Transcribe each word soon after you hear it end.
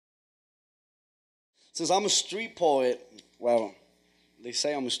Since I'm a street poet, well, they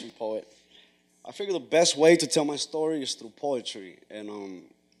say I'm a street poet. I figure the best way to tell my story is through poetry, and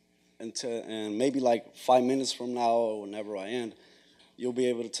maybe like 5 minutes from now or whenever I end, you'll be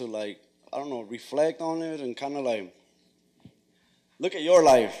able to like I don't know reflect on it and kind of like look at your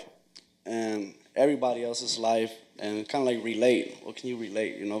life and everybody else's life and kind of like relate. What can you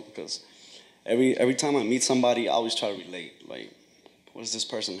relate? Because every time I meet somebody, I always try to relate. Like, what does this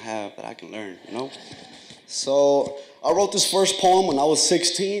person have that I can learn? So I wrote this first poem when I was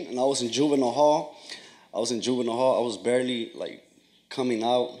 16 and I was in juvenile hall. I was barely like coming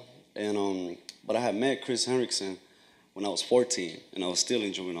out, and but I had met Chris Henriksen when I was 14 and I was still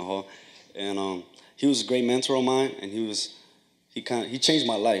in juvenile hall, and he was a great mentor of mine, and he changed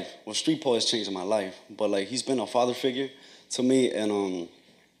my life. Well, street poets changed my life, but like he's been a father figure to me, and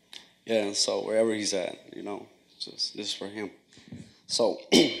yeah. And so wherever he's at, just this is for him. So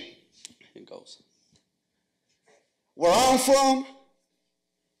here it goes. Where I'm from,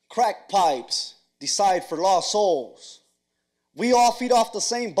 crack pipes decide for lost souls. We all feed off the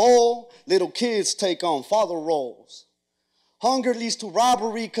same bowl. Little kids take on father roles. Hunger leads to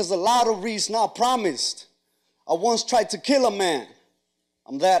robbery because the lottery's not promised. I once tried to kill a man.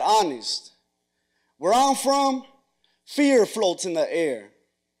 I'm that honest. Where I'm from, fear floats in the air.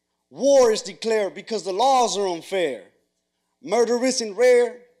 War is declared because the laws are unfair. Murder isn't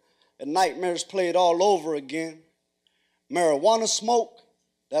rare, and nightmares play it all over again. Marijuana smoke,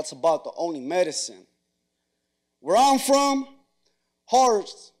 that's about the only medicine. Where I'm from,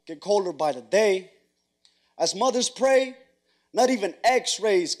 hearts get colder by the day. As mothers pray, not even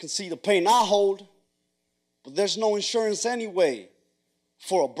x-rays can see the pain I hold. But there's no insurance anyway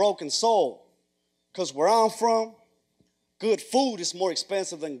for a broken soul. Because where I'm from, good food is more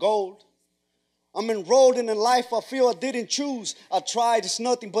expensive than gold. I'm enrolled in a life I feel I didn't choose. I tried, it's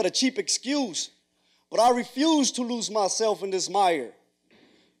nothing but a cheap excuse. But I refuse to lose myself in this mire.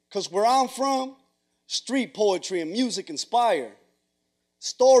 Because where I'm from, street poetry and music inspire.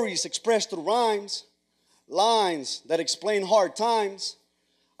 Stories expressed through rhymes, lines that explain hard times.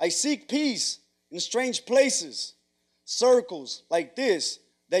 I seek peace in strange places, circles like this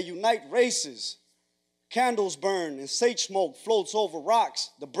that unite races. Candles burn and sage smoke floats over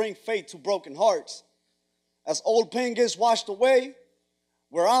rocks that bring faith to broken hearts. As old pain gets washed away,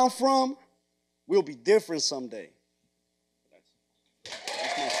 where I'm from, we'll be different someday.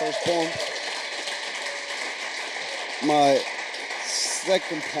 That's my first poem. My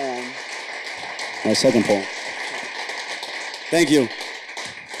second poem. Thank you.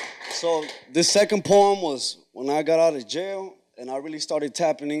 So this second poem was when I got out of jail and I really started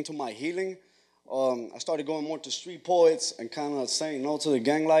tapping into my healing. I started going more to street poets and kind of saying no to the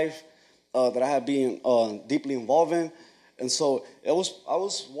gang life that I had been deeply involved in. And so I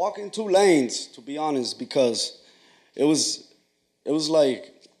was walking two lanes, to be honest, because it was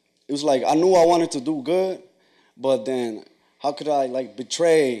like I knew I wanted to do good, but then how could I like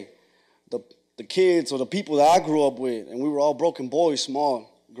betray the kids or the people that I grew up with? And we were all broken boys, small,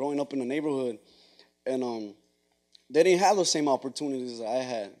 growing up in the neighborhood, and they didn't have the same opportunities that I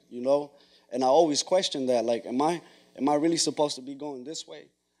had, And I always questioned that, like, am I really supposed to be going this way,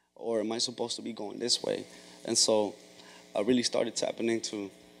 or am I supposed to be going this way? And so I really started tapping into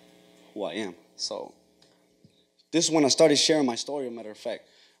who I am. So this is when I started sharing my story, a matter of fact.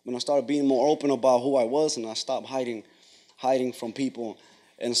 When I started being more open about who I was, and I stopped hiding from people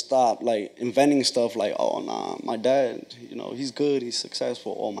and stopped, like, inventing stuff like, oh, nah, my dad, he's good, he's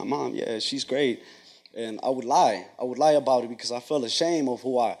successful. Oh, my mom, yeah, she's great. And I would lie about it because I felt ashamed of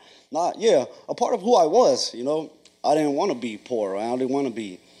a part of who I was, I didn't want to be poor, I didn't want to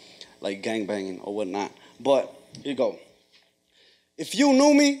be, like, gangbanging or whatnot. But here you go. If you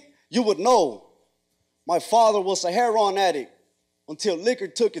knew me, you would know my father was a heroin addict until liquor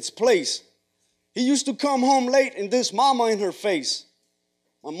took its place. He used to come home late and diss mama in her face.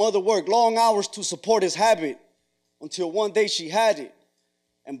 My mother worked long hours to support his habit until one day she had it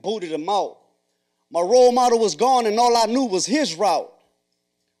and booted him out. My role model was gone and all I knew was his route.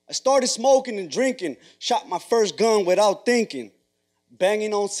 I started smoking and drinking, shot my first gun without thinking,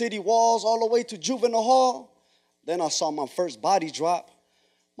 banging on city walls all the way to juvenile hall. Then I saw my first body drop.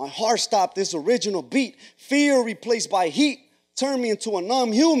 My heart stopped this original beat. Fear replaced by heat turned me into a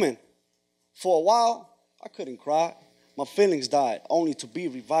numb human. For a while, I couldn't cry. My feelings died, only to be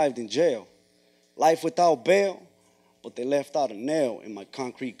revived in jail. Life without bail, but they left out a nail in my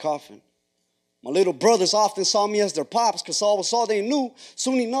concrete coffin. My little brothers often saw me as their pops because I was all they knew.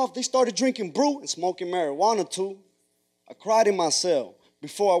 Soon enough, they started drinking brew and smoking marijuana too. I cried in my cell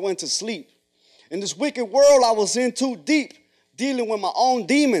before I went to sleep. In this wicked world I was in too deep, dealing with my own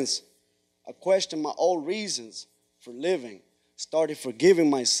demons. I questioned my old reasons for living, started forgiving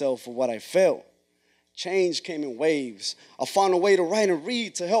myself for what I felt. Change came in waves. I found a way to write and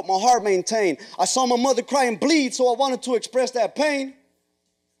read to help my heart maintain. I saw my mother cry and bleed, so I wanted to express that pain.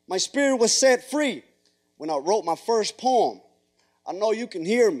 My spirit was set free when I wrote my first poem. I know you can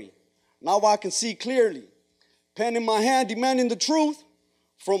hear me. Now I can see clearly. Pen in my hand demanding the truth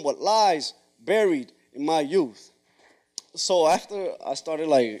from what lies buried in my youth. So after I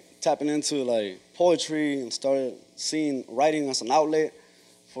started tapping into poetry and started seeing writing as an outlet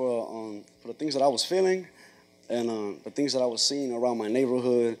for the things that I was feeling and the things that I was seeing around my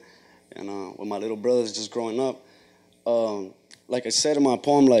neighborhood and with my little brothers just growing up. Like I said in my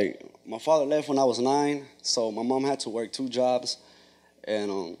poem, my father left when I was 9, so my mom had to work 2 jobs,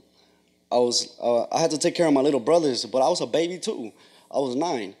 and I had to take care of my little brothers, but I was a baby too. I was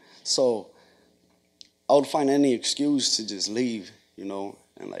 9, so I would find any excuse to just leave, and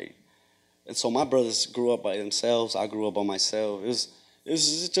so my brothers grew up by themselves. I grew up by myself. It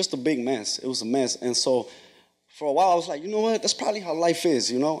was just a big mess. It was a mess, and so for a while I was like, you know what? That's probably how life is.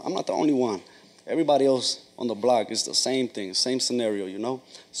 I'm not the only one. Everybody else on the block is the same thing, same scenario.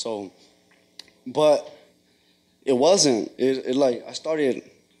 So, but it wasn't. I started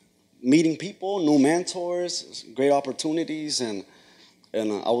meeting people, new mentors, great opportunities, and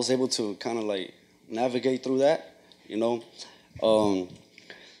I was able to kind of navigate through that,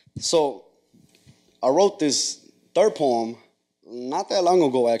 So I wrote this third poem not that long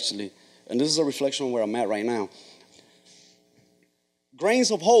ago, actually, and this is a reflection on where I'm at right now. Grains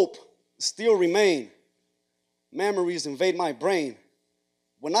of hope still remain. Memories invade my brain.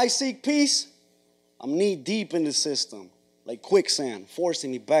 When I seek peace, I'm knee-deep in the system, like quicksand,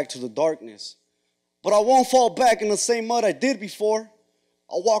 forcing me back to the darkness. But I won't fall back in the same mud I did before.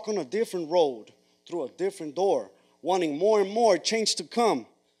 I'll walk on a different road, through a different door, wanting more and more change to come.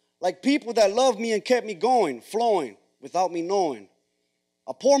 Like people that loved me and kept me going, flowing, without me knowing.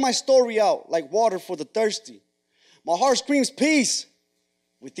 I pour my story out like water for the thirsty. My heart screams peace.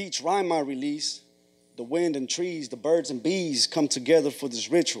 With each rhyme I release, the wind and trees, the birds and bees come together for this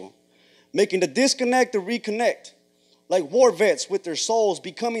ritual, making the disconnect to reconnect, like war vets with their souls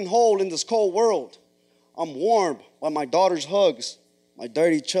becoming whole in this cold world. I'm warmed by my daughter's hugs, my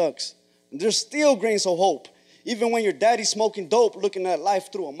dirty chucks, and there's still grains of hope, even when your daddy's smoking dope, looking at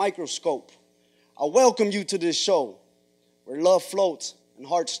life through a microscope. I welcome you to this show, where love floats and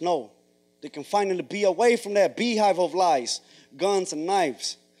hearts know they can finally be away from that beehive of lies, guns and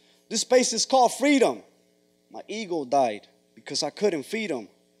knives. This space is called freedom. My ego died because I couldn't feed them.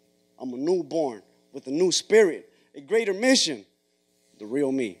 I'm a newborn with a new spirit, a greater mission, the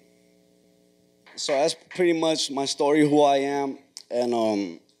real me. So that's pretty much my story, who I am,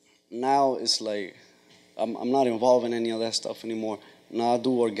 and now it's I'm not involved in any of that stuff anymore. Now I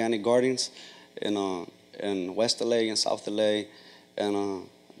do organic gardens in West LA and South LA, and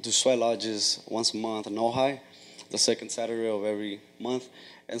do sweat lodges once a month in Ojai, the second Saturday of every month.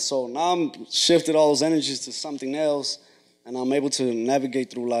 And so now I'm shifted all those energies to something else, and I'm able to navigate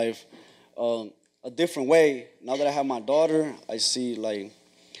through life a different way. Now that I have my daughter, I see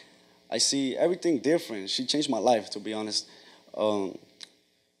everything different. She changed my life, to be honest.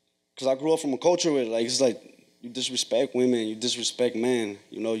 Because I grew up from a culture where it's you disrespect women, you disrespect men,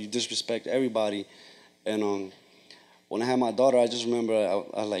 you disrespect everybody. And when I had my daughter, I just remember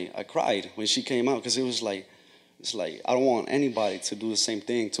I cried when she came out, because it's like I don't want anybody to do the same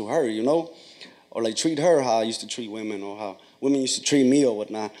thing to her, or treat her how I used to treat women, or how women used to treat me or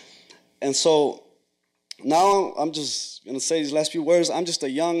whatnot. And so now I'm just gonna say these last few words. I'm just a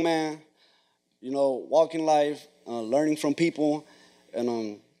young man, walking life, learning from people,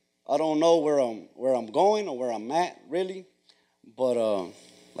 and I don't know where I'm going or where I'm at really, but I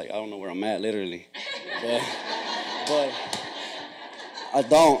don't know where I'm at literally, but I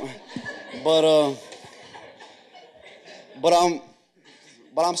don't.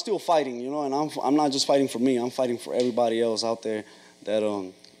 But I'm still fighting, and I'm not just fighting for me. I'm fighting for everybody else out there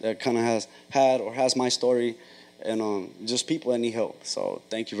that kind of has had or has my story, and just people that need help. So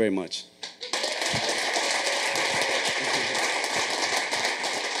thank you very much.